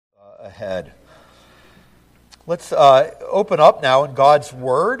ahead. Let's open up now in God's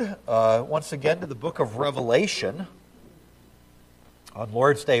Word, once again to the book of Revelation. On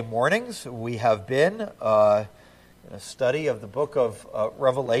Lord's Day mornings, we have been in a study of the book of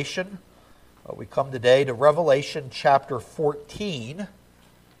Revelation. We come today to Revelation chapter 14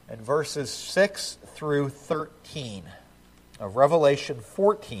 and verses 6 through 13. Revelation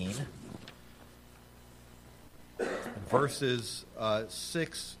 14 and verses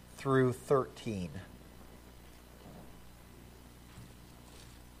 6 through 13.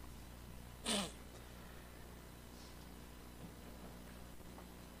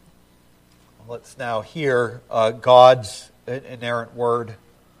 Let's now hear God's inerrant word.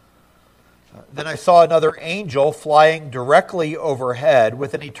 Then I saw another angel flying directly overhead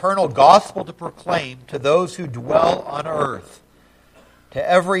with an eternal gospel to proclaim to those who dwell on earth, to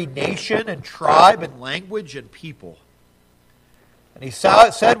every nation and tribe and language and people. And he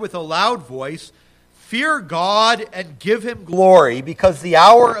said with a loud voice, "Fear God and give him glory, because the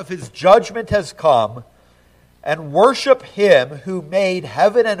hour of his judgment has come, and worship him who made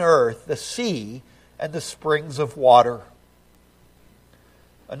heaven and earth, the sea, and the springs of water."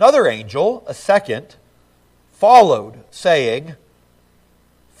 Another angel, a second, followed, saying,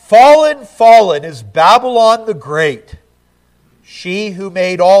 "Fallen, fallen is Babylon the Great, she who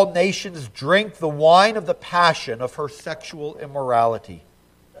made all nations drink the wine of the passion of her sexual immorality."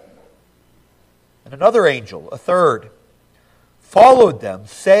 And another angel, a third, followed them,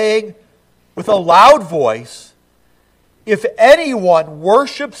 saying with a loud voice, "If anyone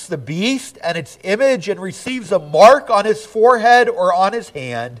worships the beast and its image and receives a mark on his forehead or on his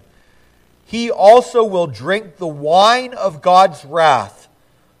hand, he also will drink the wine of God's wrath,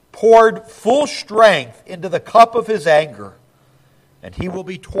 poured full strength into the cup of his anger. And he will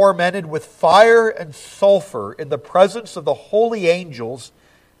be tormented with fire and sulfur in the presence of the holy angels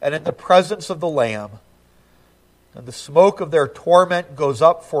and in the presence of the Lamb. And the smoke of their torment goes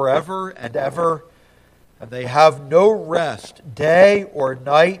up forever and ever, and they have no rest day or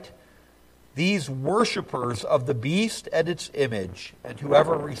night, these worshippers of the beast and its image, and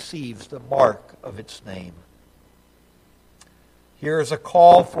whoever receives the mark of its name." Here is a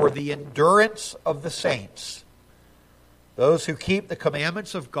call for the endurance of the saints, those who keep the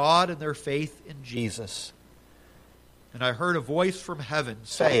commandments of God and their faith in Jesus. And I heard a voice from heaven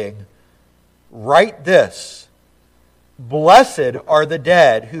saying, "Write this: Blessed are the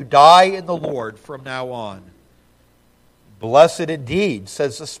dead who die in the Lord from now on. Blessed indeed,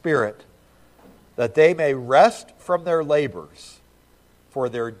 says the Spirit, that they may rest from their labors, for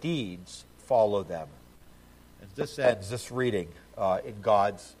their deeds follow them." And this ends this reading in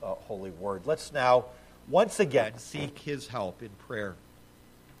God's holy word. Let's now once again seek his help in prayer.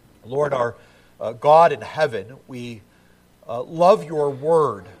 Lord, our God in heaven, we love your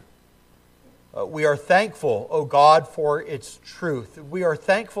word. We are thankful, O God, for its truth. We are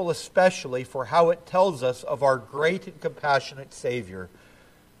thankful especially for how it tells us of our great and compassionate Savior,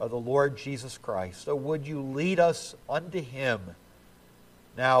 the Lord Jesus Christ. So would you lead us unto him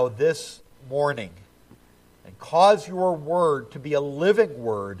now this morning, and cause your word to be a living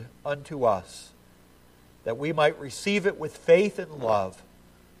word unto us, that we might receive it with faith and love,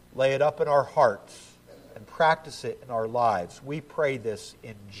 lay it up in our hearts, and practice it in our lives. We pray this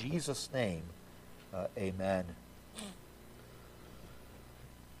in Jesus' name. Amen. I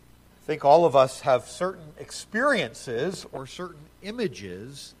think all of us have certain experiences or certain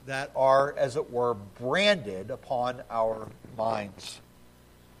images that are, as it were, branded upon our minds.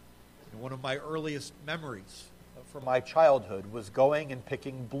 One of my earliest memories from my childhood was going and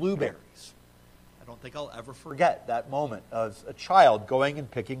picking blueberries. I don't think I'll ever forget that moment as a child going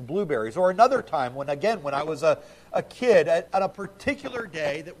and picking blueberries. Or another time when I was a kid at a particular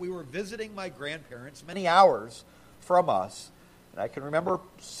day that we were visiting my grandparents many hours from us. And I can remember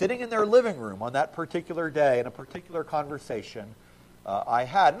sitting in their living room on that particular day in a particular conversation I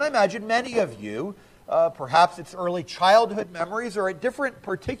had. And I imagine many of you, perhaps it's early childhood memories or at different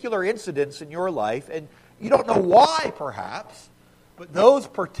particular incidents in your life, and you don't know why perhaps, but those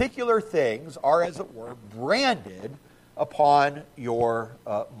particular things are, as it were, branded upon your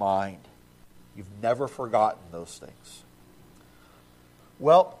mind. You've never forgotten those things.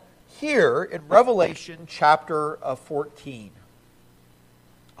 Well, here in Revelation chapter 14,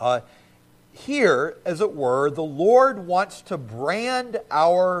 here, as it were, the Lord wants to brand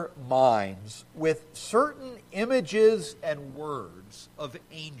our minds with certain images and words of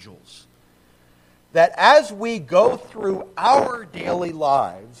angels, that as we go through our daily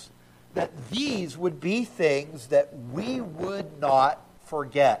lives, that these would be things that we would not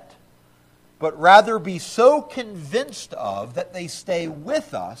forget, but rather be so convinced of that they stay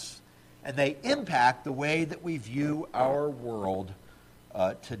with us and they impact the way that we view our world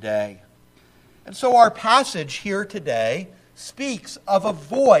today. And so our passage here today speaks of a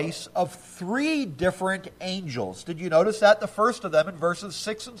voice of three different angels. Did you notice that? The first of them in verses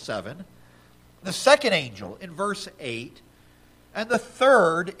 6 and 7, the second angel in verse 8, and the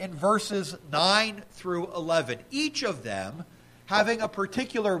third in verses 9 through 11. Each of them having a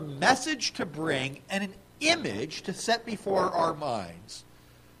particular message to bring and an image to set before our minds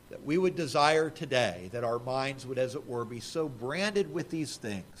that we would desire today, that our minds would, as it were, be so branded with these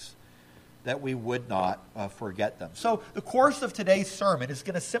things that we would not forget them. So the course of today's sermon is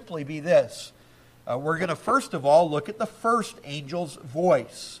going to simply be this. We're going to first of all look at the first angel's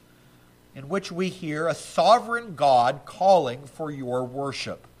voice, in which we hear a sovereign God calling for your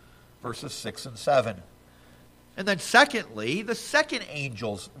worship, verses 6 and 7. And then secondly, the second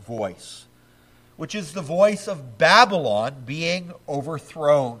angel's voice, which is the voice of Babylon being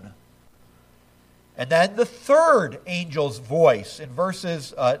overthrown. And then the third angel's voice in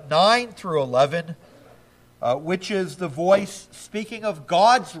verses 9 through 11, which is the voice speaking of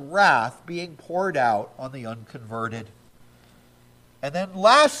God's wrath being poured out on the unconverted. And then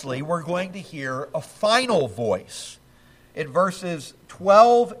lastly, we're going to hear a final voice in verses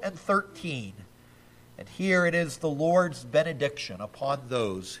 12 and 13. And here it is the Lord's benediction upon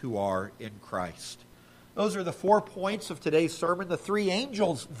those who are in Christ. Those are the 4 points of today's sermon, the three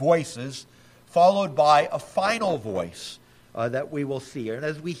angels' voices, followed by a final voice that we will see. And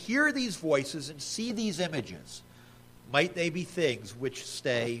as we hear these voices and see these images, might they be things which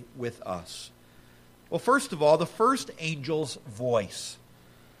stay with us. Well, first of all, the first angel's voice.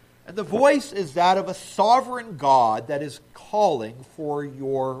 And the voice is that of a sovereign God that is calling for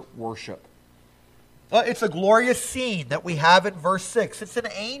your worship. It's a glorious scene that we have in verse 6. It's an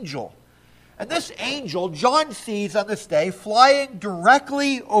angel. And this angel, John sees on this day flying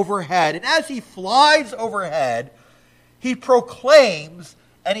directly overhead. And as he flies overhead, he proclaims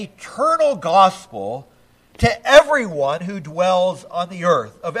an eternal gospel to everyone who dwells on the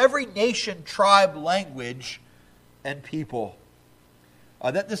earth, of every nation, tribe, language, and people.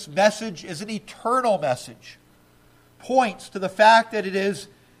 That this message is an eternal message points to the fact that it is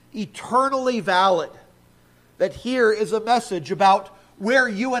eternally valid. That here is a message about where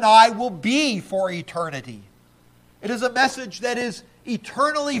you and I will be for eternity. It is a message that is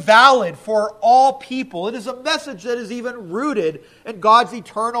eternally valid for all people. It is a message that is even rooted in God's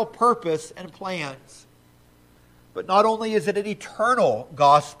eternal purpose and plans. But not only is it an eternal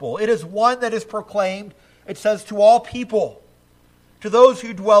gospel, it is one that is proclaimed, it says, to all people, to those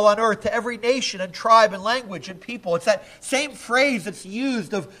who dwell on earth, to every nation and tribe and language and people. It's that same phrase that's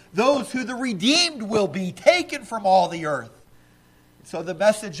used of those who the redeemed will be, taken from all the earth. So the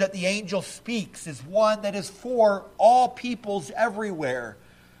message that the angel speaks is one that is for all peoples everywhere,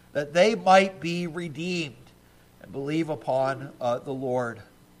 that they might be redeemed and believe upon the Lord.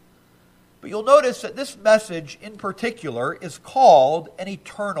 But you'll notice that this message in particular is called an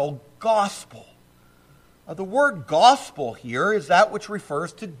eternal gospel. The word gospel here is that which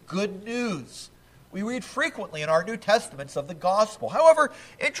refers to good news. We read frequently in our New Testaments of the gospel. However,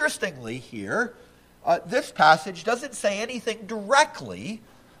 interestingly here, this passage doesn't say anything directly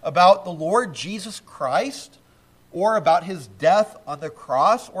about the Lord Jesus Christ or about his death on the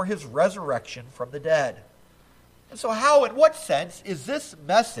cross or his resurrection from the dead. And so how, in what sense, is this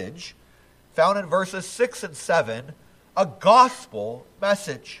message found in verses 6 and 7 a gospel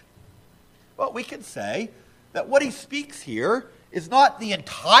message? Well, we can say that what he speaks here is not the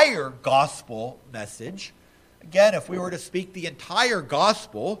entire gospel message. Again, if we were to speak the entire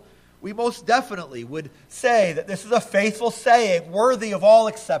gospel, we most definitely would say that this is a faithful saying, worthy of all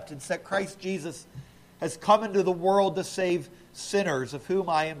acceptance, that Christ Jesus has come into the world to save sinners, of whom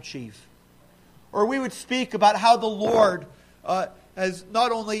I am chief. Or we would speak about how the Lord has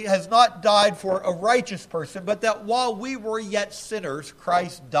not died for a righteous person, but that while we were yet sinners,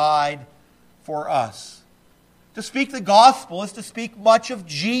 Christ died for us. To speak the gospel is to speak much of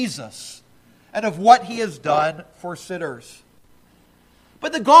Jesus and of what he has done for sinners.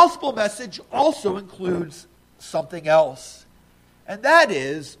 But the gospel message also includes something else, and that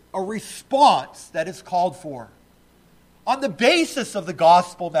is a response that is called for. On the basis of the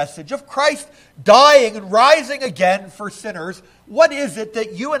gospel message of Christ dying and rising again for sinners, what is it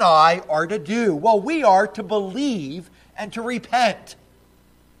that you and I are to do? Well, we are to believe and to repent,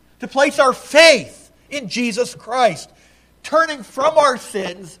 to place our faith in Jesus Christ, turning from our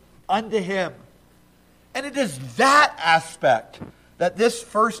sins unto him. And it is that aspect that this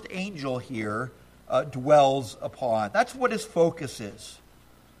first angel here dwells upon. That's what his focus is.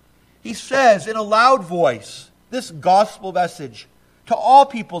 He says in a loud voice, this gospel message to all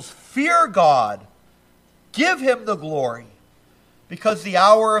peoples, fear God, give him the glory, because the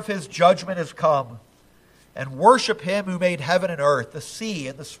hour of his judgment has come, and worship him who made heaven and earth, the sea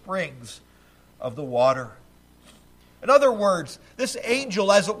and the springs of the water. In other words, this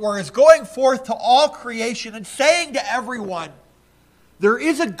angel, as it were, is going forth to all creation and saying to everyone, there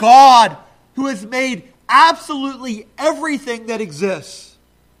is a God who has made absolutely everything that exists.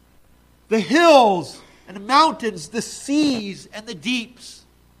 The hills and the mountains, the seas and the deeps.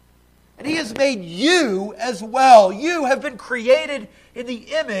 And he has made you as well. You have been created in the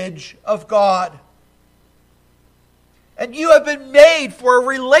image of God. And you have been made for a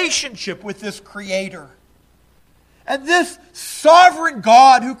relationship with this Creator. And this sovereign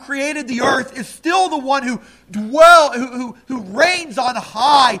God who created the earth is still the one who reigns on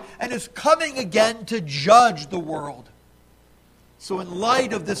high and is coming again to judge the world. So in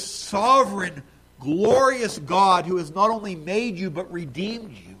light of this sovereign, glorious God who has not only made you but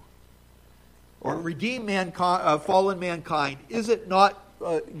redeemed you, or redeemed mankind, fallen mankind, is it not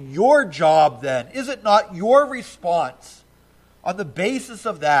your job then? Is it not your response on the basis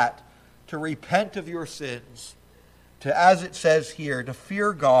of that to repent of your sins? To, as it says here, to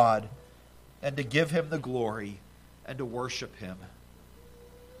fear God and to give him the glory and to worship him.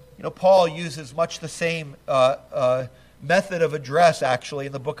 You know, Paul uses much the same method of address, actually,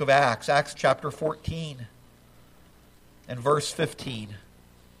 in the book of Acts. Acts chapter 14 and verse 15.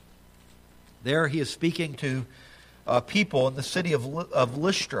 There he is speaking to people in the city of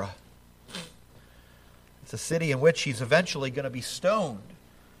Lystra. It's a city in which he's eventually going to be stoned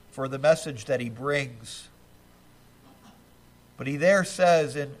for the message that he brings. But he there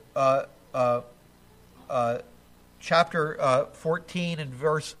says in chapter 14 and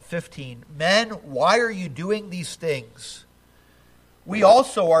verse 15, men, why are you doing these things? We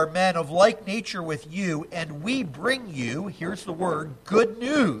also are men of like nature with you, and we bring you, here's the word, good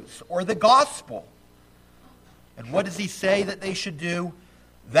news, or the gospel. And what does he say that they should do?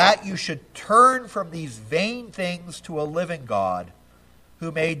 That you should turn from these vain things to a living God,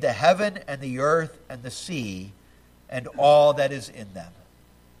 who made the heaven and the earth and the sea, and all that is in them.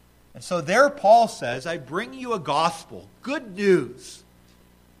 And so there Paul says, I bring you a gospel, good news,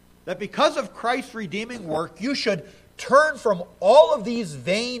 that because of Christ's redeeming work, you should turn from all of these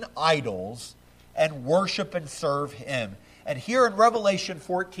vain idols and worship and serve him. And here in Revelation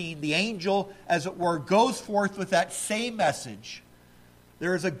 14, the angel, as it were, goes forth with that same message.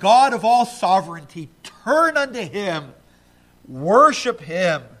 There is a God of all sovereignty. Turn unto him, worship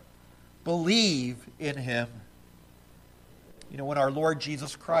him, believe in him. You know, when our Lord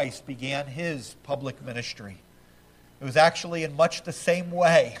Jesus Christ began his public ministry, it was actually in much the same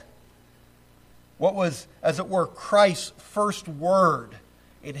way. What was, as it were, Christ's first word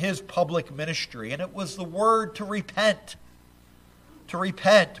in his public ministry? And it was the word to repent. To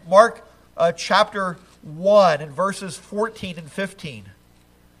repent. Mark chapter 1 and verses 14 and 15.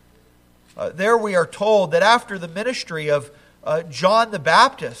 There we are told that after the ministry of John the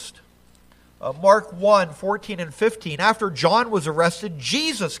Baptist, Mark 1, 14 and 15, after John was arrested,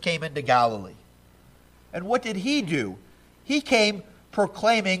 Jesus came into Galilee. And what did he do? He came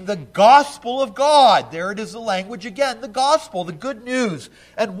proclaiming the gospel of God. There it is, the language again, the gospel, the good news.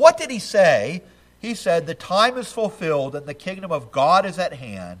 And what did he say? He said, the time is fulfilled and the kingdom of God is at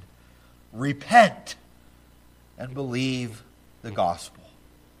hand. Repent and believe the gospel.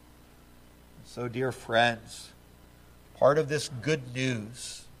 So, dear friends, part of this good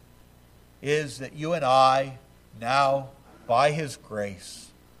news is that you and I, now, by his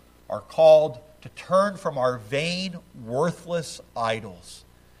grace, are called to turn from our vain, worthless idols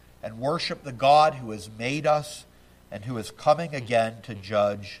and worship the God who has made us and who is coming again to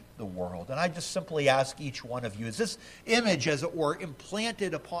judge the world. And I just simply ask each one of you, is this image, as it were,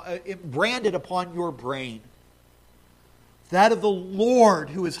 branded upon your brain? That of the Lord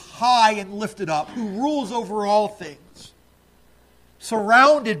who is high and lifted up, who rules over all things,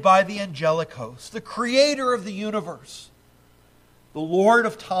 surrounded by the angelic host, the creator of the universe, the Lord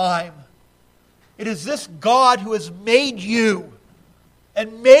of time. It is this God who has made you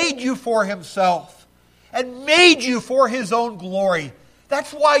and made you for himself and made you for his own glory.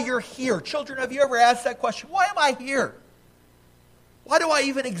 That's why you're here. Children, have you ever asked that question? Why am I here? Why do I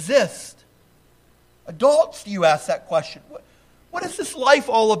even exist? Adults, do you ask that question? What is this life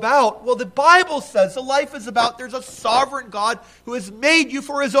all about? Well, the Bible says the life is about there's a sovereign God who has made you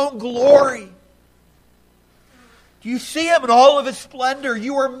for his own glory. Do you see him in all of his splendor?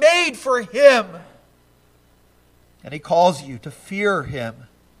 You are made for him. And he calls you to fear him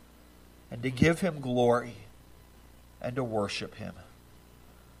and to give him glory and to worship him.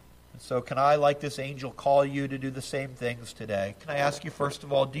 And so can I, like this angel, call you to do the same things today? Can I ask you, first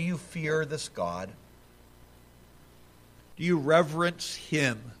of all, do you fear this God? Do you reverence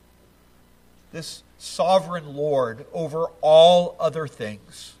Him, this sovereign Lord, over all other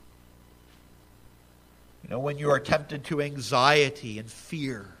things? You know, when you are tempted to anxiety and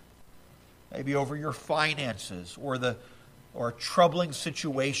fear, maybe over your finances or a troubling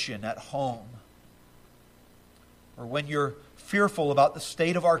situation at home, or when you're fearful about the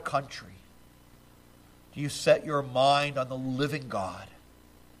state of our country, do you set your mind on the living God?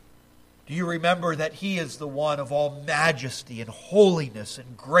 Do you remember that He is the one of all majesty and holiness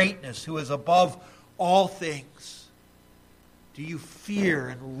and greatness, who is above all things? Do you fear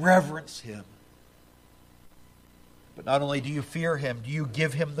and reverence Him? But not only do you fear Him, do you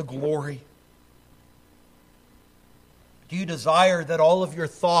give Him the glory? Do you desire that all of your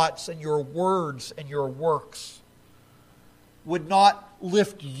thoughts and your words and your works would not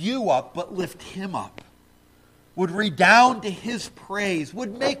lift you up, but lift Him up? Would redound to His praise,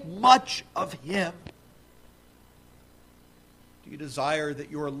 would make much of Him? Do you desire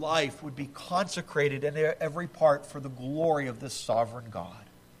that your life would be consecrated in every part for the glory of this sovereign God?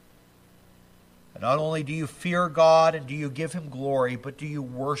 And not only do you fear God and do you give Him glory, but do you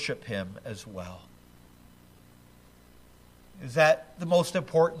worship Him as well? Is that the most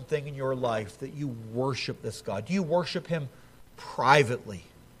important thing in your life, that you worship this God? Do you worship Him privately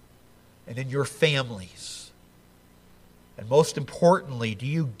and in your families? And most importantly, do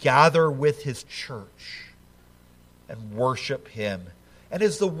you gather with His church and worship Him? And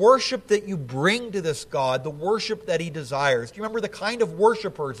is the worship that you bring to this God the worship that He desires? Do you remember the kind of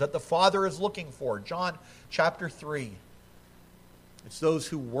worshipers that the Father is looking for? John chapter 3. It's those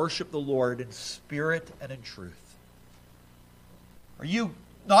who worship the Lord in spirit and in truth. Are you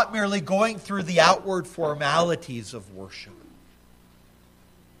not merely going through the outward formalities of worship,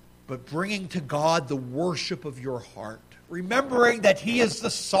 but bringing to God the worship of your heart, remembering that He is the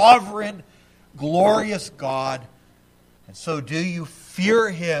sovereign, glorious God? And so do you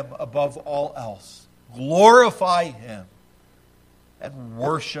fear Him above all else, glorify Him, and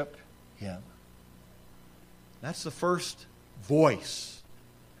worship Him? That's the first voice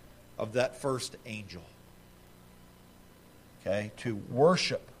of that first angel. Okay, to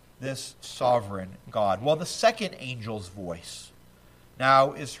worship this sovereign God. Well, the second angel's voice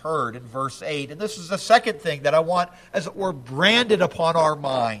now is heard in verse 8. And this is the second thing that I want, as it were, branded upon our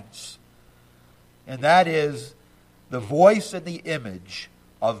minds. And that is the voice and the image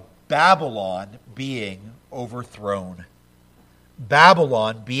of Babylon being overthrown.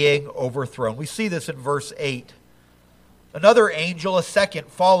 Babylon being overthrown. We see this in verse 8. Another angel, a second,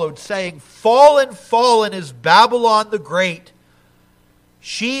 followed, saying, "Fallen, fallen is Babylon the Great,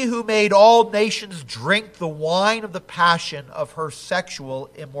 she who made all nations drink the wine of the passion of her sexual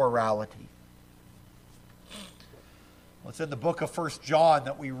immorality." Well, it's in the book of 1 John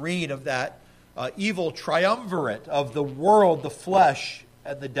that we read of that evil triumvirate of the world, the flesh,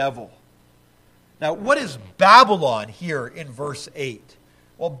 and the devil. Now, what is Babylon here in verse 8?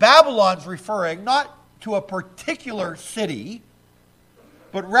 Well, Babylon's referring not to a particular city,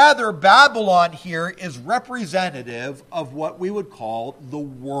 but rather Babylon here is representative of what we would call the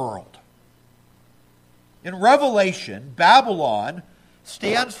world. In Revelation, Babylon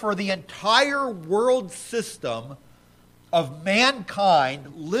stands for the entire world system of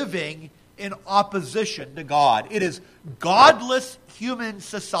mankind living in opposition to God. It is godless human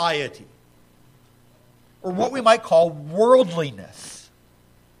society, or what we might call worldliness.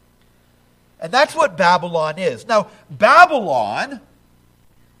 And that's what Babylon is. Now, Babylon,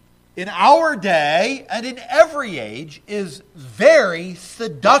 in our day and in every age, is very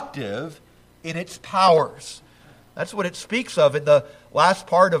seductive in its powers. That's what it speaks of in the last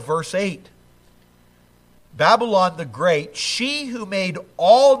part of verse 8. Babylon the Great, she who made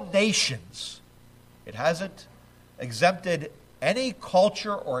all nations. It hasn't exempted any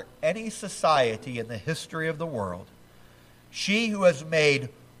culture or any society in the history of the world. She who has made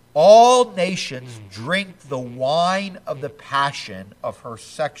all nations drink the wine of the passion of her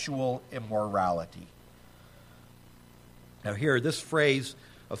sexual immorality. Now here, this phrase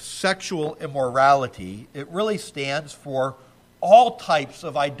of sexual immorality, it really stands for all types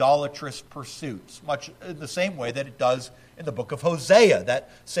of idolatrous pursuits, much in the same way that it does in the book of Hosea. That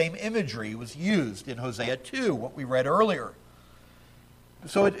same imagery was used in Hosea 2, what we read earlier.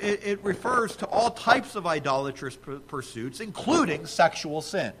 So it refers to all types of idolatrous pursuits, including sexual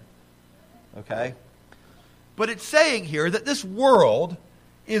sin. Okay? But it's saying here that this world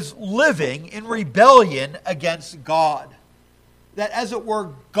is living in rebellion against God. that, as it were,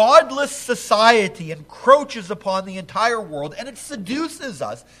 godless society encroaches upon the entire world, and it seduces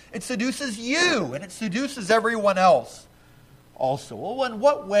us. It seduces you, and it seduces everyone else also. Well, in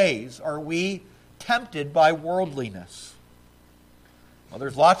what ways are we tempted by worldliness? Well,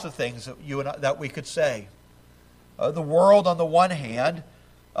 there's lots of things that we could say. The world, on the one hand,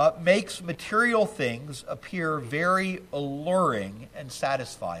 makes material things appear very alluring and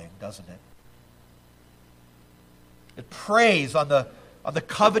satisfying, doesn't it? It preys on the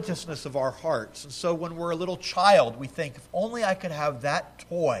covetousness of our hearts. And so when we're a little child, we think, if only I could have that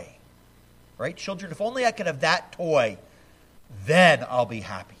toy. Right, children? If only I could have that toy, then I'll be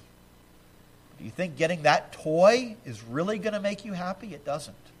happy. Do you think getting that toy is really going to make you happy? It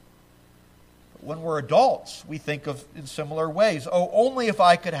doesn't. But when we're adults, we think of in similar ways. Oh, only if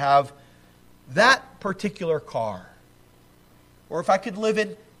I could have that particular car. Or if I could live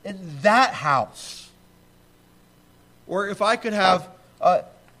in that house. Or if I could have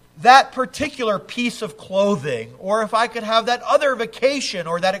that particular piece of clothing, or if I could have that other vacation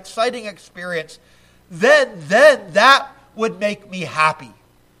or that exciting experience, then that would make me happy.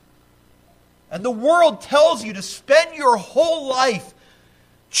 And the world tells you to spend your whole life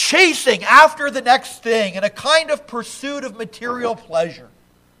chasing after the next thing in a kind of pursuit of material pleasure.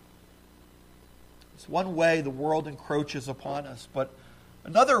 It's one way the world encroaches upon us, but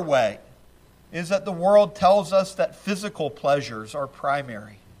another way is that the world tells us that physical pleasures are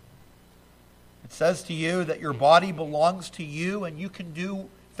primary. It says to you that your body belongs to you and you can do,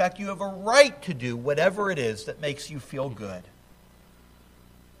 in fact, you have a right to do whatever it is that makes you feel good.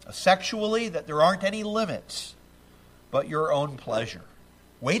 Sexually, that there aren't any limits but your own pleasure.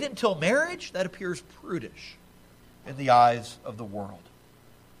 Wait until marriage? That appears prudish in the eyes of the world.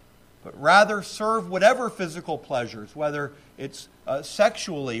 But rather serve whatever physical pleasures, whether it's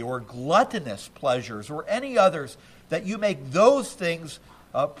sexually or gluttonous pleasures or any others, that you make those things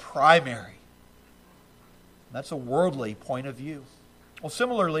primary. That's a worldly point of view. Well,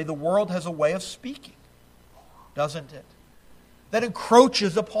 similarly, the world has a way of speaking, doesn't it? That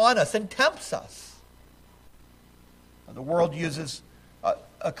encroaches upon us and tempts us. The world uses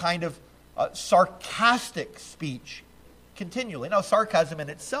a kind of sarcastic speech continually. Now, sarcasm in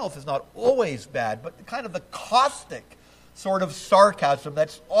itself is not always bad, but kind of the caustic sort of sarcasm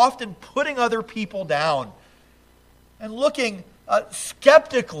that's often putting other people down and looking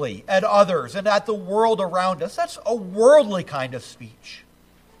skeptically at others and at the world around us. That's a worldly kind of speech.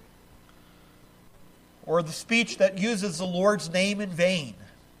 Or the speech that uses the Lord's name in vain.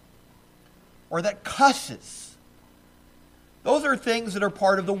 Or that cusses. Those are things that are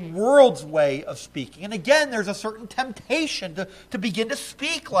part of the world's way of speaking. And again, there's a certain temptation to begin to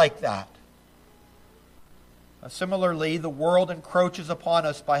speak like that. Similarly, the world encroaches upon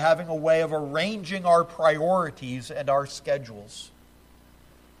us by having a way of arranging our priorities and our schedules.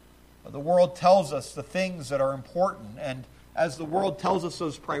 The world tells us the things that are important, and as the world tells us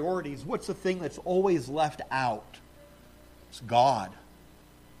those priorities, what's the thing that's always left out? It's God.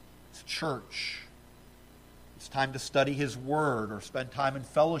 It's church. It's time to study His Word or spend time in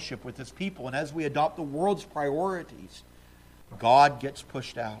fellowship with His people. And as we adopt the world's priorities, God gets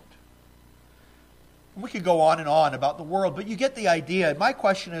pushed out. We could go on and on about the world, but you get the idea. And my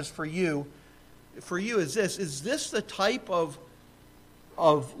question is for you is this: is this the type of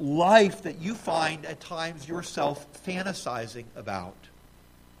life that you find at times yourself fantasizing about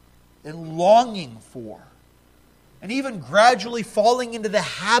and longing for, and even gradually falling into the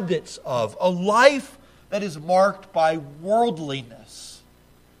habits of a life that is marked by worldliness?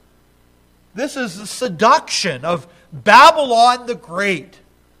 This is the seduction of Babylon the Great,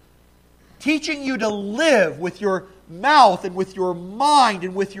 teaching you to live with your mouth and with your mind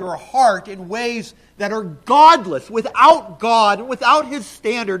and with your heart in ways that are godless, without God and without His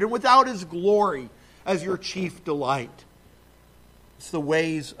standard and without His glory as your chief delight. It's the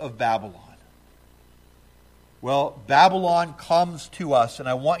ways of Babylon. Well, Babylon comes to us, and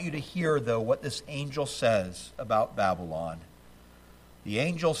I want you to hear, though, what this angel says about Babylon. The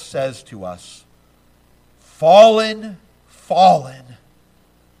angel says to us, "Fallen, fallen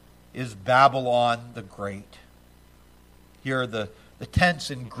is Babylon the Great." Here the tense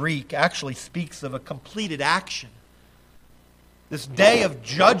in Greek actually speaks of a completed action. This day of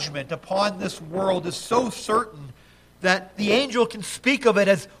judgment upon this world is so certain that the angel can speak of it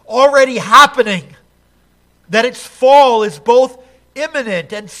as already happening, that its fall is both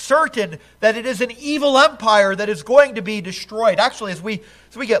imminent and certain, that it is an evil empire that is going to be destroyed. Actually, as we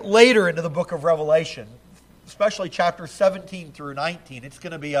get later into the book of Revelation, especially chapters 17 through 19, it's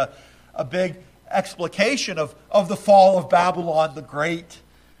going to be a big explication of the fall of Babylon the Great.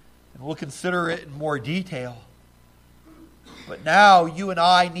 And we'll consider it in more detail. But now you and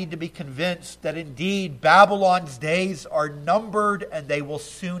I need to be convinced that indeed Babylon's days are numbered and they will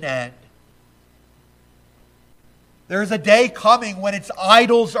soon end. There is a day coming when its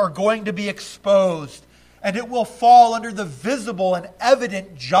idols are going to be exposed, and it will fall under the visible and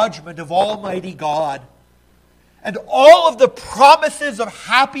evident judgment of Almighty God. And all of the promises of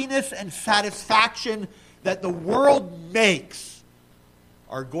happiness and satisfaction that the world makes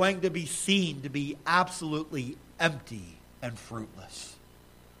are going to be seen to be absolutely empty and fruitless.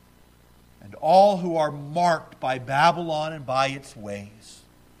 And all who are marked by Babylon and by its ways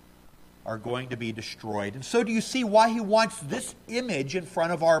are going to be destroyed. And so do you see why he wants this image in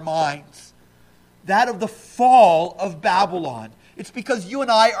front of our minds? That of the fall of Babylon. It's because you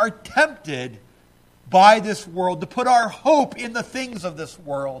and I are tempted by this world to put our hope in the things of this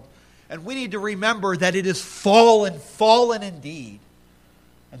world. And we need to remember that it is fallen indeed,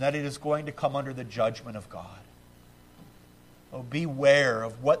 and that it is going to come under the judgment of God. Oh, beware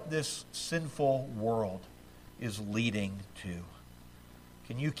of what this sinful world is leading to.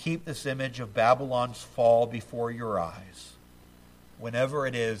 Can you keep this image of Babylon's fall before your eyes whenever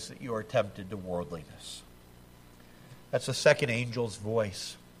it is that you are tempted to worldliness? That's the second angel's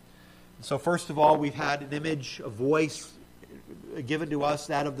voice. So first of all, we've had an image, a voice given to us,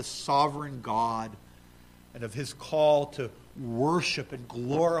 that of the sovereign God and of his call to worship and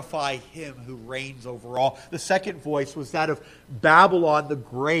glorify him who reigns over all. The second voice was that of Babylon the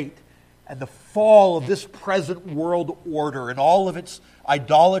Great and the fall of this present world order and all of its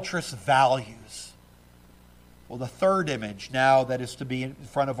idolatrous values. Well, the third image now that is to be in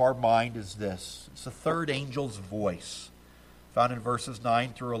front of our mind is this. It's the third angel's voice, found in verses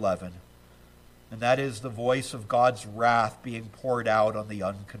 9 through 11. And that is the voice of God's wrath being poured out on the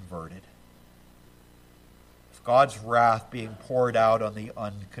unconverted. God's wrath being poured out on the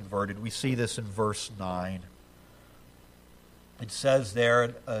unconverted. We see this in verse 9. It says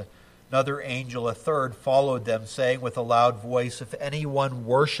there, another angel, a third, followed them, saying with a loud voice, if anyone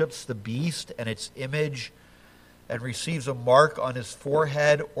worships the beast and its image and receives a mark on his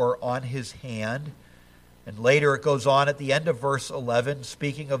forehead or on his hand. And later it goes on at the end of verse 11,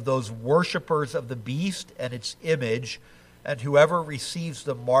 speaking of those worshipers of the beast and its image, and whoever receives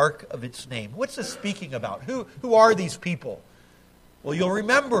the mark of its name. What's this speaking about? Who are these people? Well, you'll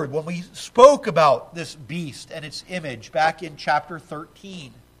remember when we spoke about this beast and its image back in chapter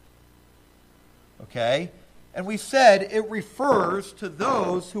 13. Okay? And we said it refers to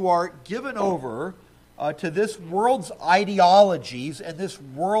those who are given over to this world's ideologies and this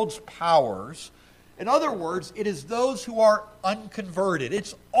world's powers. In other words, it is those who are unconverted.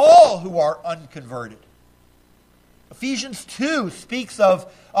 It's all who are unconverted. Ephesians 2 speaks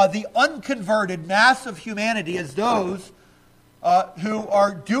of the unconverted mass of humanity as those who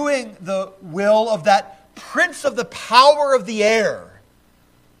are doing the will of that prince of the power of the air,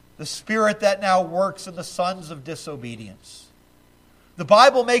 the spirit that now works in the sons of disobedience. The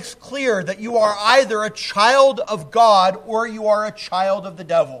Bible makes clear that you are either a child of God or you are a child of the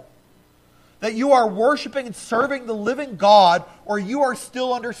devil. That you are worshiping and serving the living God, or you are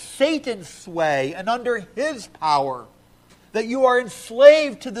still under Satan's sway and under his power. That you are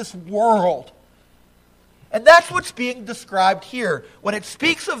enslaved to this world. And that's what's being described here. When it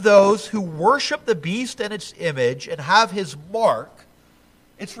speaks of those who worship the beast and its image and have his mark,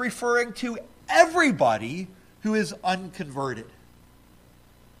 it's referring to everybody who is unconverted.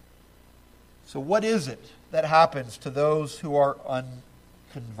 So what is it that happens to those who are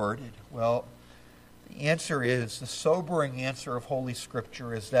unconverted? Well, the answer is, the sobering answer of Holy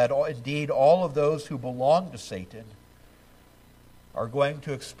Scripture is that indeed all of those who belong to Satan are going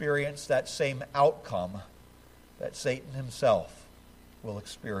to experience that same outcome that Satan himself will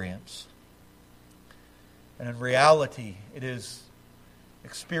experience. And in reality, it is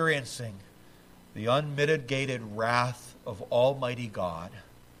experiencing the unmitigated wrath of Almighty God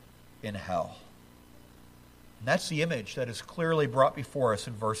in hell. And that's the image that is clearly brought before us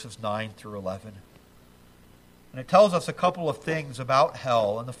in verses 9 through 11. And it tells us a couple of things about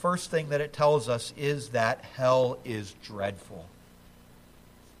hell. And the first thing that it tells us is that hell is dreadful.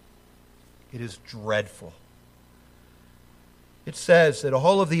 It is dreadful. It says that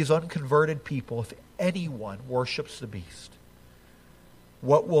all of these unconverted people, if anyone worships the beast,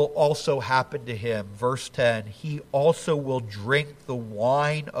 what will also happen to him? Verse 10, he also will drink the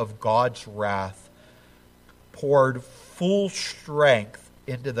wine of God's wrath, poured full strength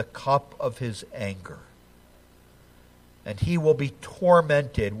into the cup of his anger. And he will be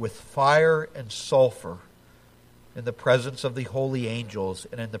tormented with fire and sulfur in the presence of the holy angels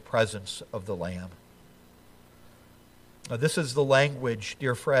and in the presence of the Lamb. Now, this is the language,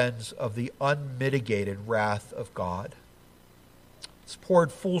 dear friends, of the unmitigated wrath of God. It's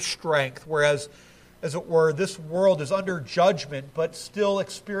poured full strength, whereas, as it were, this world is under judgment, but still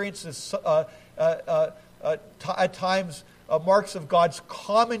experiences at times marks of God's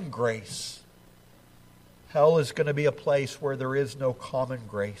common grace. Hell is going to be a place where there is no common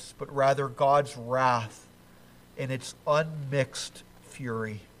grace, but rather God's wrath in its unmixed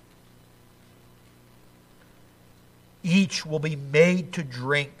fury. Each will be made to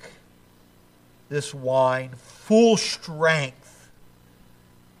drink this wine, full strength,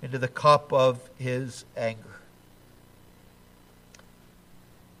 into the cup of his anger.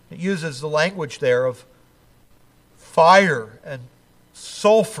 It uses the language there of fire and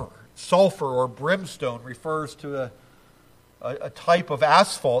sulfur. Sulfur or brimstone refers to a type of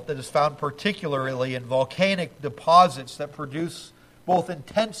asphalt that is found particularly in volcanic deposits that produce both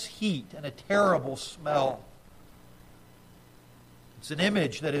intense heat and a terrible smell. It's an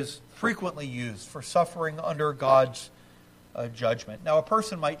image that is frequently used for suffering under God's judgment. Now, a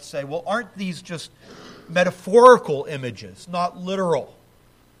person might say, well, aren't these just metaphorical images, not literal?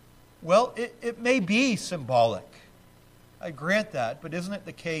 Well, it may be symbolic. I grant that, but isn't it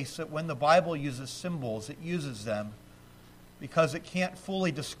the case that when the Bible uses symbols, it uses them because it can't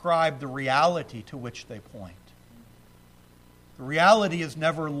fully describe the reality to which they point? The reality is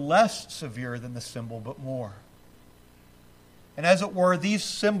never less severe than the symbol, but more. And as it were, these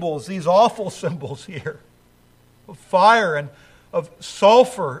symbols, these awful symbols here, of fire and of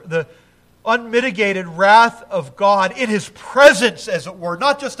sulfur, the unmitigated wrath of God in His presence, as it were,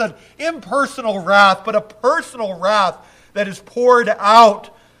 not just an impersonal wrath, but a personal wrath that is poured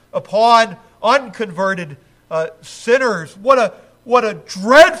out upon unconverted sinners. What a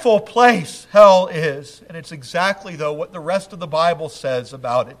dreadful place hell is. And it's exactly, though, what the rest of the Bible says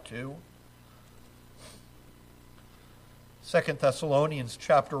about it, too. 2 Thessalonians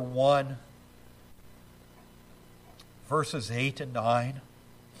chapter 1, verses 8 and 9,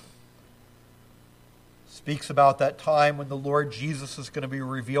 speaks about that time when the Lord Jesus is going to be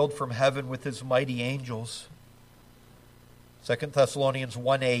revealed from heaven with His mighty angels. 2 Thessalonians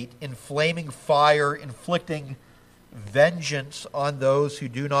 1:8, in flaming fire, inflicting vengeance on those who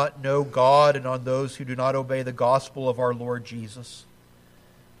do not know God and on those who do not obey the gospel of our Lord Jesus.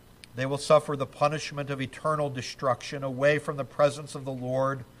 They will suffer the punishment of eternal destruction away from the presence of the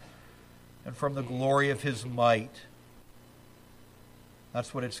Lord and from the glory of His might.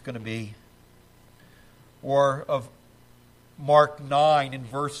 That's what it's going to be. Or of Mark 9 in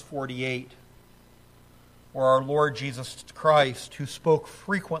verse 48. Where our Lord Jesus Christ, who spoke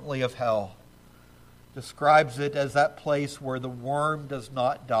frequently of hell, describes it as that place where the worm does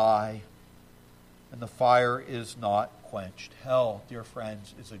not die and the fire is not quenched. Hell, dear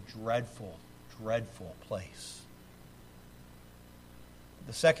friends, is a dreadful, dreadful place.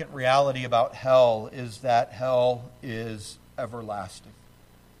 The second reality about hell is that hell is everlasting.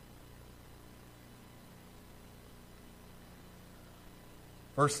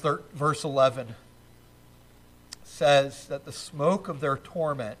 Verse 11 says that the smoke of their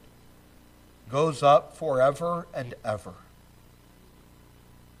torment goes up forever and ever.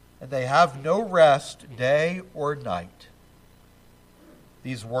 And they have no rest day or night,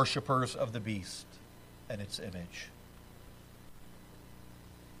 these worshipers of the beast and its image.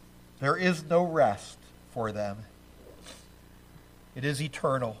 There is no rest for them. It is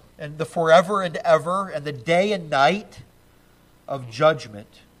eternal. And the forever and ever and the day and night of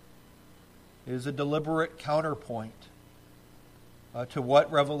judgment is a deliberate counterpoint to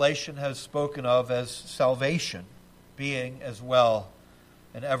what Revelation has spoken of as salvation, being as well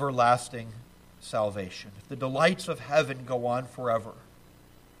an everlasting salvation. If the delights of heaven go on forever,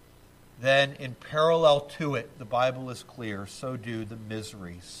 then in parallel to it, the Bible is clear, so do the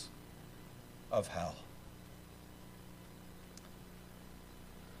miseries of hell.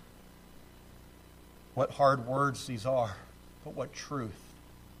 What hard words these are, but what truth.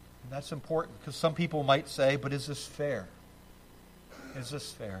 And that's important because some people might say, but is this fair? Is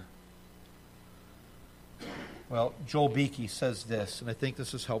this fair? Well, Joel Beeke says this, and I think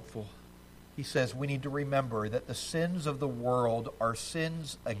this is helpful. He says, we need to remember that the sins of the world are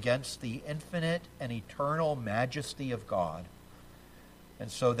sins against the infinite and eternal majesty of God,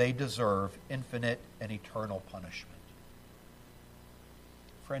 and so they deserve infinite and eternal punishment.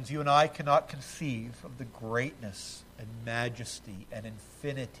 Friends, you and I cannot conceive of the greatness and majesty and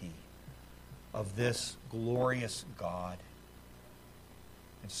infinity of this glorious God.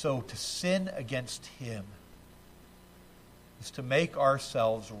 And so to sin against Him is to make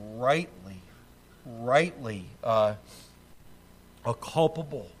ourselves rightly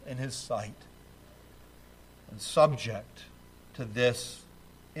culpable in His sight and subject to this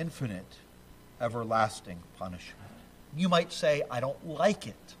infinite, everlasting punishment. You might say, I don't like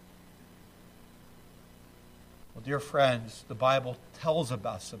it. Well, dear friends, the Bible tells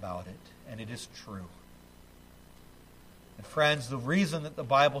us about it, and it is true. And friends, the reason that the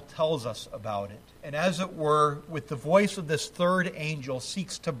Bible tells us about it, and as it were, with the voice of this third angel,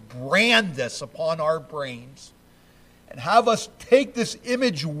 seeks to brand this upon our brains and have us take this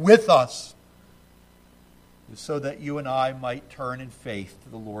image with us, is so that you and I might turn in faith to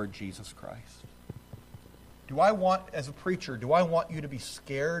the Lord Jesus Christ. As a preacher, do I want you to be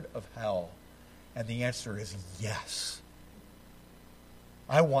scared of hell? And the answer is yes.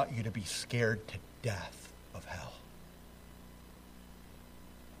 I want you to be scared to death of hell.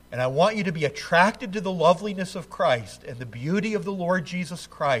 And I want you to be attracted to the loveliness of Christ and the beauty of the Lord Jesus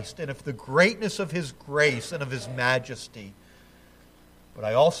Christ and of the greatness of His grace and of His majesty. But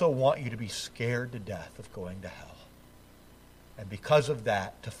I also want you to be scared to death of going to hell. And because of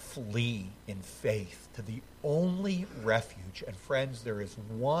that, to flee in faith to the only refuge. And friends, there is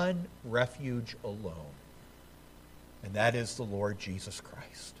one refuge alone. And that is the Lord Jesus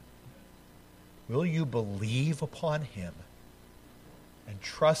Christ. Will you believe upon Him and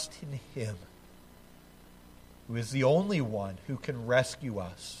trust in Him, who is the only one who can rescue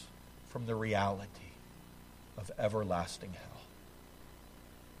us from the reality of everlasting hell?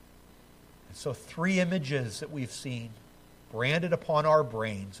 And so 3 images that we've seen branded upon our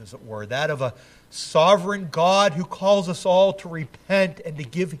brains, as it were. That of a sovereign God who calls us all to repent and to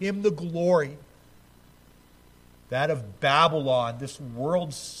give Him the glory. That of Babylon, this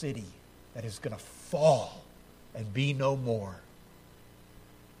world city that is going to fall and be no more.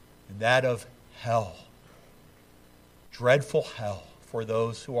 And that of hell, dreadful hell for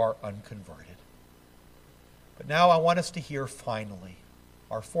those who are unconverted. But now I want us to hear finally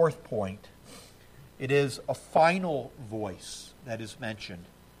our 4th point. It is a final voice that is mentioned.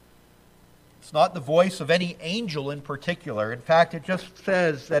 It's not the voice of any angel in particular. In fact, it just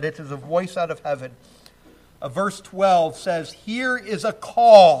says that it is a voice out of heaven. Verse 12 says, "Here is a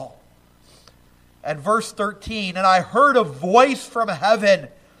call." And verse 13, "And I heard a voice from heaven."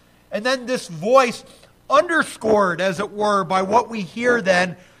 And then this voice, underscored, as it were, by what we hear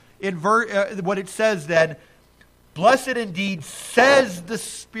then, in what it says then, "Blessed indeed, says the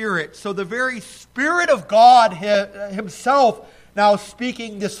Spirit." So the very Spirit of God Himself now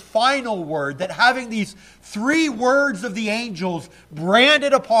speaking this final word, that having these 3 words of the angels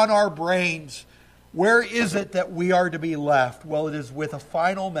branded upon our brains, where is it that we are to be left? Well, it is with a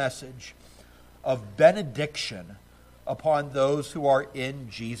final message of benediction upon those who are in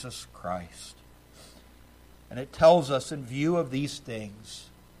Jesus Christ. And it tells us, in view of these things,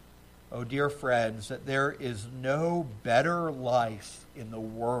 oh, dear friends, that there is no better life in the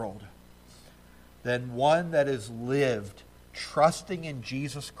world than one that is lived trusting in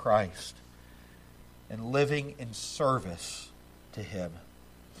Jesus Christ and living in service to Him.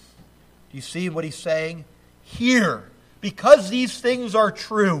 Do you see what he's saying? Here, because these things are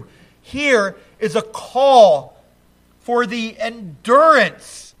true, here is a call for the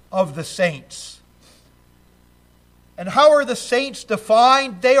endurance of the saints. And how are the saints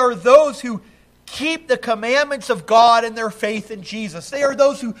defined? They are those who keep the commandments of God in their faith in Jesus. They are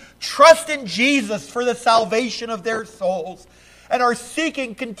those who trust in Jesus for the salvation of their souls and are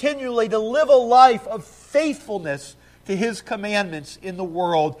seeking continually to live a life of faithfulness to His commandments in the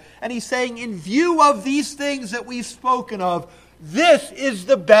world. And he's saying, in view of these things that we've spoken of, this is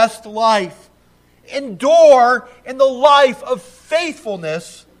the best life. Endure in the life of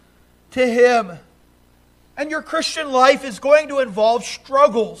faithfulness to Him. And your Christian life is going to involve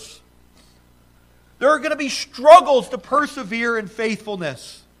struggles. There are going to be struggles to persevere in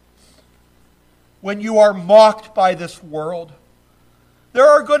faithfulness when you are mocked by this world. There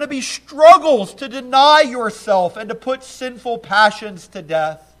are going to be struggles to deny yourself and to put sinful passions to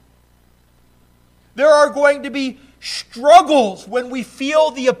death. There are going to be struggles when we feel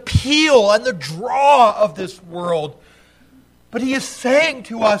the appeal and the draw of this world. But he is saying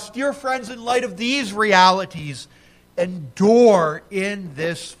to us, dear friends, in light of these realities, endure in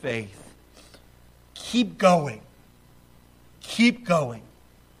this faith. Keep going. Keep going.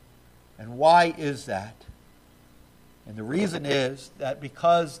 And why is that? And the reason is that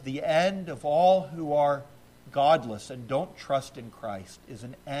because the end of all who are godless and don't trust in Christ is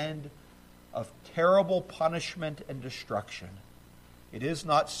an end of terrible punishment and destruction. It is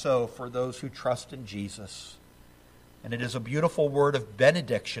not so for those who trust in Jesus. And it is a beautiful word of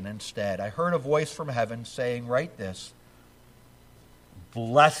benediction instead. I heard a voice from heaven saying, write this: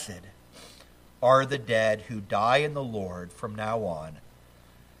 Blessed are the dead who die in the Lord from now on.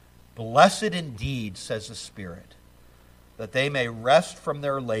 Blessed indeed, says the Spirit, that they may rest from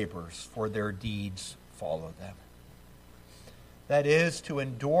their labors, for their deeds follow them. That is, to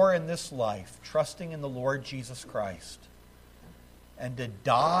endure in this life, trusting in the Lord Jesus Christ, and to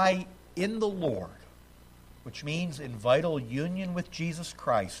die in the Lord, which means in vital union with Jesus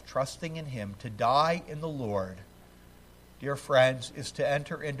Christ, trusting in Him, to die in the Lord, dear friends, is to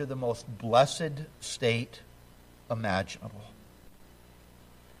enter into the most blessed state imaginable.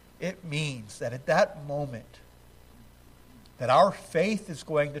 It means that at that moment, that our faith is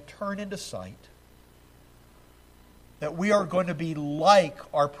going to turn into sight, that we are going to be like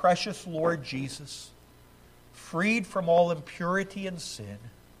our precious Lord Jesus, freed from all impurity and sin,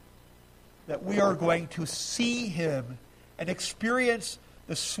 that we are going to see Him and experience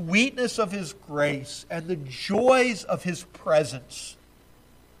the sweetness of His grace and the joys of His presence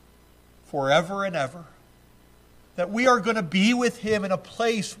forever and ever. That we are going to be with Him in a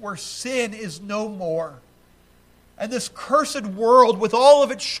place where sin is no more. And this cursed world with all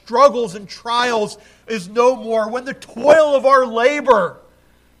of its struggles and trials is no more. When the toil of our labor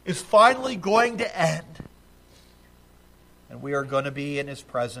is finally going to end. And we are going to be in His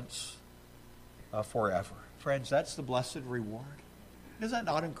presence forever. Friends, that's the blessed reward. Is that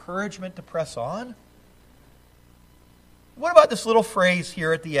not encouragement to press on? What about this little phrase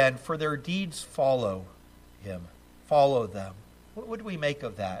here at the end? For their deeds follow Him. Follow them. What do we make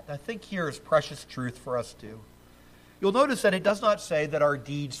of that? I think here is precious truth for us too. You'll notice that it does not say that our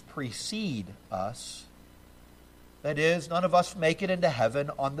deeds precede us. That is, none of us make it into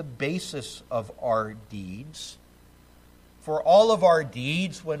heaven on the basis of our deeds. For all of our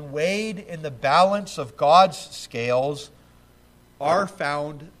deeds, when weighed in the balance of God's scales, are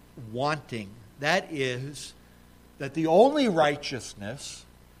found wanting. That is, that the only righteousness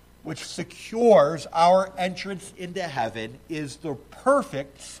which secures our entrance into heaven is the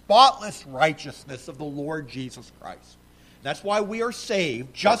perfect, spotless righteousness of the Lord Jesus Christ. That's why we are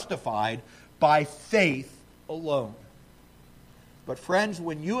saved, justified by faith alone. But friends,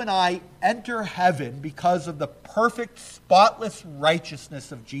 when you and I enter heaven because of the perfect, spotless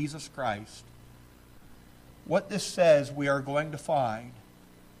righteousness of Jesus Christ, what this says we are going to find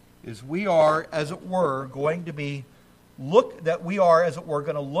is we are, as it were, going to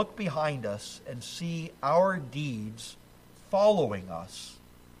look behind us and see our deeds following us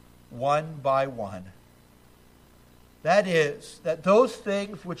one by one. That is, that those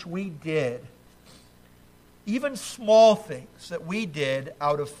things which we did, even small things that we did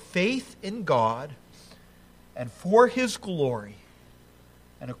out of faith in God and for His glory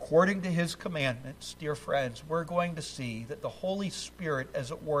and according to His commandments, dear friends, we're going to see that the Holy Spirit, as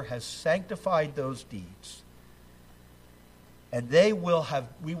it were, has sanctified those deeds. And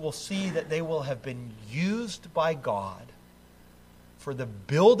we will see that they will have been used by God for the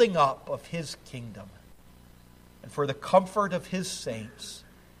building up of His kingdom and for the comfort of His saints.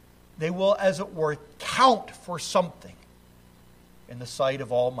 They will, as it were, count for something in the sight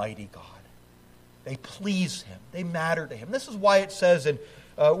of Almighty God. They please Him. They matter to Him. This is why it says in,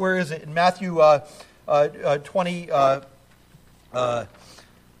 where is it? In Matthew 20...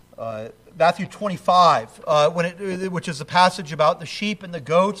 Matthew 25, which is the passage about the sheep and the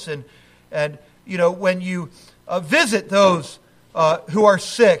goats, and when you visit those who are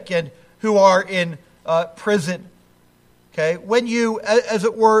sick and who are in prison, okay, when you, as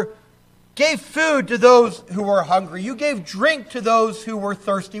it were, gave food to those who were hungry, you gave drink to those who were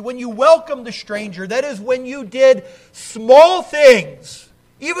thirsty, when you welcomed the stranger, that is, when you did small things,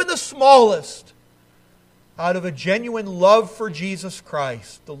 even the smallest, out of a genuine love for Jesus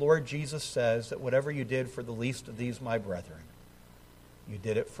Christ, the Lord Jesus says that whatever you did for the least of these, my brethren, you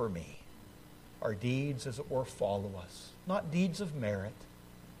did it for me. Our deeds, as it were, follow us. Not deeds of merit,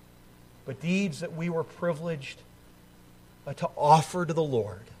 but deeds that we were privileged to offer to the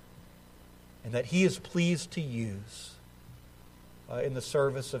Lord and that He is pleased to use in the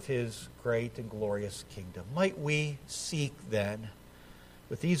service of His great and glorious kingdom. Might we seek then,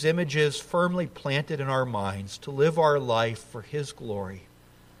 with these images firmly planted in our minds, to live our life for His glory,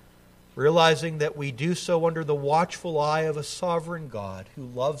 realizing that we do so under the watchful eye of a sovereign God who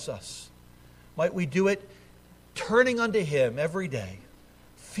loves us. Might we do it turning unto Him every day,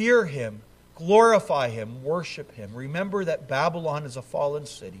 fear Him, glorify Him, worship Him. Remember that Babylon is a fallen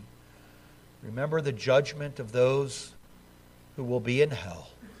city. Remember the judgment of those who will be in hell.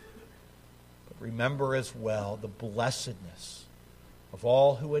 But remember as well the blessedness of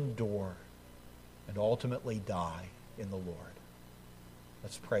all who endure and ultimately die in the Lord.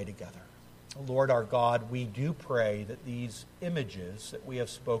 Let's pray together. Lord our God, we do pray that these images that we have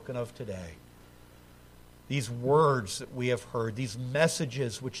spoken of today, these words that we have heard, these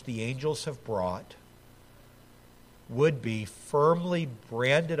messages which the angels have brought, would be firmly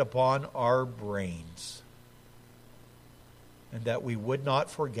branded upon our brains. and that we would not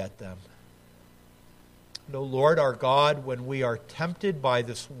forget them. And, O Lord our God, when we are tempted by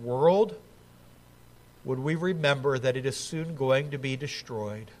this world, would we remember that it is soon going to be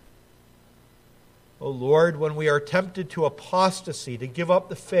destroyed? O Lord, when we are tempted to apostasy, to give up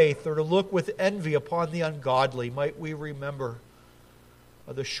the faith, or to look with envy upon the ungodly, might we remember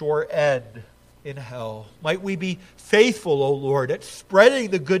the sure end in hell. Might we be faithful, O Lord, at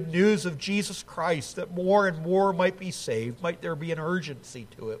spreading the good news of Jesus Christ, that more and more might be saved. Might there be an urgency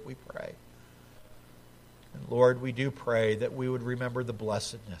to it, we pray. And Lord, we do pray that we would remember the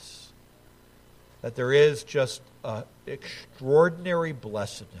blessedness, that there is just extraordinary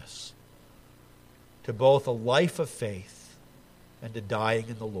blessedness to both a life of faith and to dying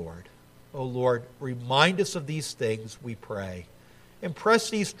in the Lord. O Lord, remind us of these things, we pray. Impress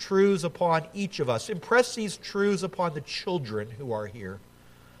these truths upon each of us. Impress these truths upon the children who are here.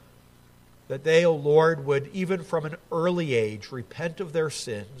 That they, O Lord, would, even from an early age, repent of their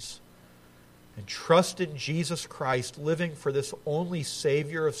sins and trust in Jesus Christ, living for this only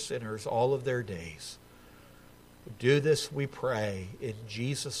Savior of sinners all of their days. Do this, we pray, in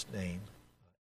Jesus' name.